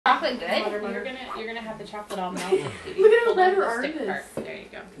doing good. You're gonna have the chocolate all melt. Look at how red her arm is. There you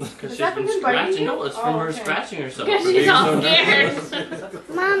go. Because Is she's that been from him biting scratching. you? No, it's from her scratching herself. Because for she's being all so scared. nervous.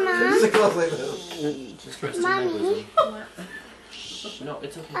 Mama. She's resting my bosom. Shh, no,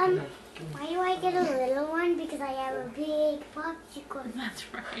 it's okay. Come here. Why do I get a little one? Because I have a big popsicle. That's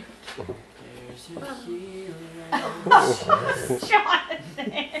right. There's a hero.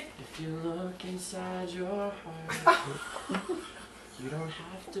 Jonathan. If you look inside your heart, you don't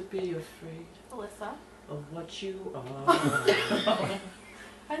have to be afraid Alyssa, of what you are.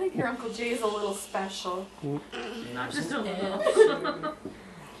 I think your Uncle Jay's a little special. Not just an answer.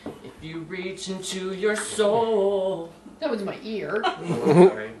 If you reach into your soul. That was my ear. Oh,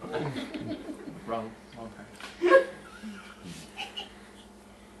 sorry. Wrong part.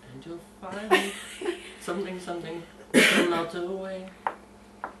 And you'll find something will melt away.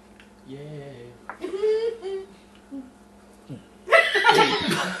 Yeah.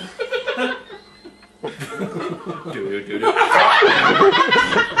 Do.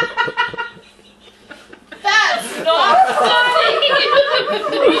 That's not funny!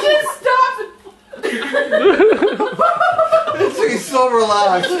 You just stop it! He's so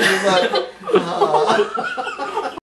relaxed. He's like,